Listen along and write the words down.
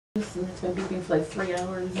And it's been beeping for like 3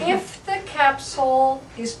 hours. If the capsule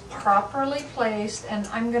is properly placed, and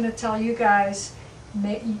I'm going to tell you guys,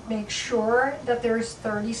 make sure that there's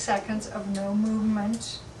 30 seconds of no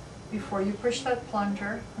movement before you push that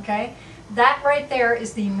plunger, okay? That right there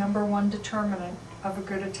is the #1 determinant of a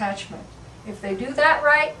good attachment. If they do that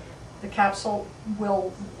right, the capsule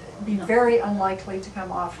will be very unlikely to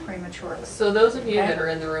come off prematurely. So those of you that are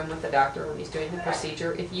in the room with the doctor when he's doing the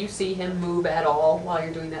procedure, if you see him move at all while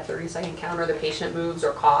you're doing that 30-second count, or the patient moves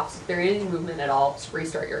or coughs, if there is any movement at all, just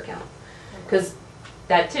restart your account. Because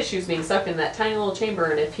that tissue is being sucked in that tiny little chamber,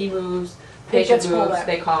 and if he moves, patient moves,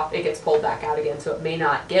 they cough, it gets pulled back out again, so it may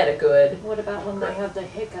not get a good. What about when they have the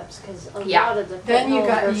hiccups? Because a Yeah. lot of the Then you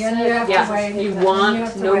have to wait. You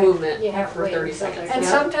want no movement You have for to 30 wait until seconds. they're And Yeah.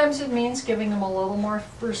 sometimes it means giving them a little more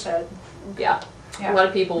Versed. Yeah. Yeah. A lot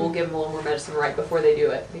of people will give them a little more medicine right before they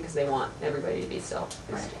do it because they want everybody to be still.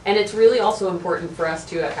 Right. And it's really also important for us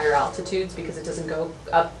too at higher altitudes because it doesn't go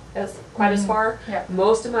up quite as far. Yeah.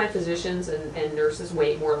 Most of my physicians and nurses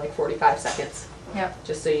wait more like 45 seconds. Yeah.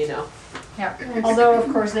 Just so you know. Yeah. Although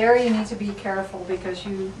of course there you need to be careful because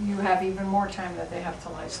you have even more time that they have to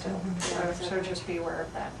lie still. So just be aware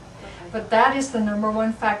of that. But that is the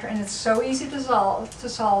 #1 factor, and it's so easy to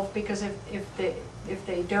solve because if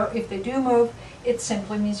they do move, it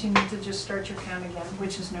simply means you need to just start your count again,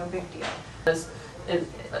 which is no big deal. And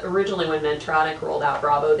originally when Medtronic rolled out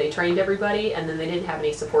Bravo, they trained everybody and then they didn't have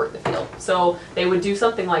any support in the field. So they would do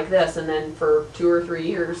something like this, and then for 2 or 3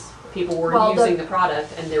 years people were using the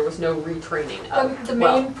product and there was no retraining of the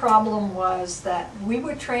main problem was that we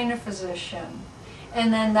would train a physician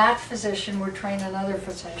and then that physician would train another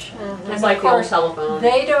physician. It's And like of the old course, telephone.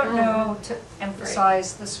 they don't know to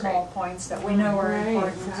emphasize the small points that we know are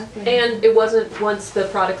important. Exactly. And it wasn't, once the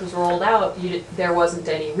product was rolled out, there wasn't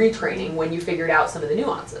any retraining when you figured out some of the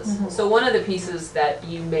nuances. So one of the pieces that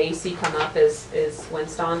you may see come up is when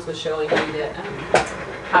Stans was showing you that,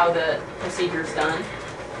 how the procedure's done,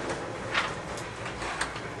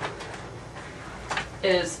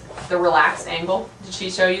 is the relaxed angle. Did she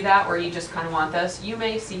show you that, where you just kind of want this? You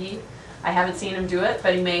may see, I haven't seen him do it,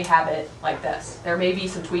 but he may have it like this. There may be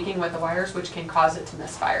some tweaking with the wires which can cause it to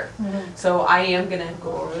misfire. So I am going to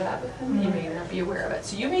go over that with him. You may not be aware of it.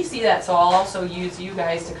 So you may see that, so I'll also use you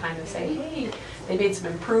guys to kind of say, hey, they made some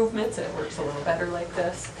improvements and it works a little better like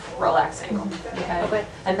this. Relaxed angle. Okay?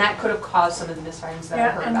 And that could have caused some of the misfirings that I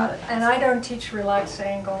heard about it. And I don't teach relaxed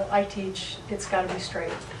angle, I teach it's got to be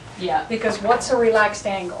straight. Yeah. Because what's a relaxed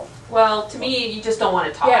angle? Well, to me, you just don't want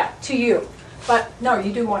it taut. Yeah, to you. But no,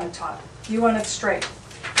 you do want it taut. You want it straight.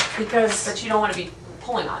 Because But you don't want to be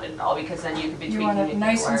pulling on it at all, because then you could be tweaking you want it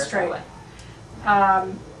nice and straight. A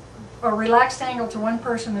relaxed angle to one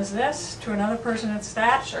person is this, to another person it's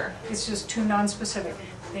that. Sure. It's just too non-specific.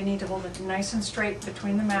 They need to hold it nice and straight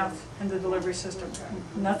between the mouth and the delivery system.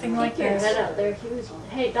 Nothing like Keep your this. head out there. He was,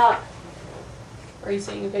 hey doc. Are you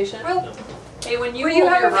seeing a patient? Well, Hey, when you will you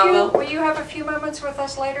hold your Bravo, have a few moments with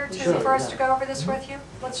us later for us to go over this with you?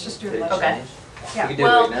 Let's just do it later. Okay. Yeah. You can do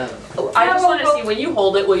Well, it right now. I just want to see, when you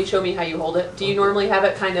hold it, will you show me how you hold it? Do you normally have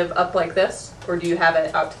it kind of up like this, or do you have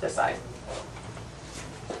it out to the side?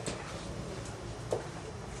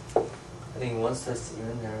 I think once that's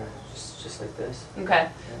in there, just like this. Okay.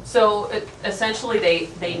 So essentially,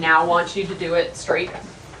 they now want you to do it straight,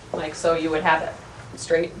 like so you would have it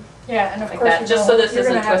straight. Yeah, and of Like course that, just so this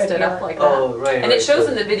isn't twisted up like that. Oh, right. And it shows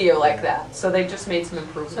in the video like that, so they just made some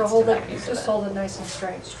improvements. So hold to it, that piece of just hold it nice and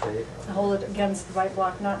straight. Straight. And hold it against the bite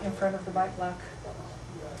block, not in front of the bite block.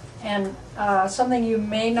 And something you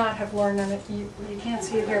may not have learned, and you can't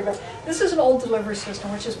see it here, but this is an old delivery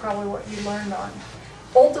system, which is probably what you learned on.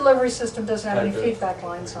 Old delivery system doesn't have any feedback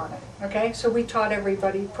lines on it, okay? So we taught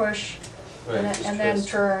everybody push, Right, and just then twist.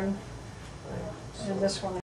 turn, Right. and this one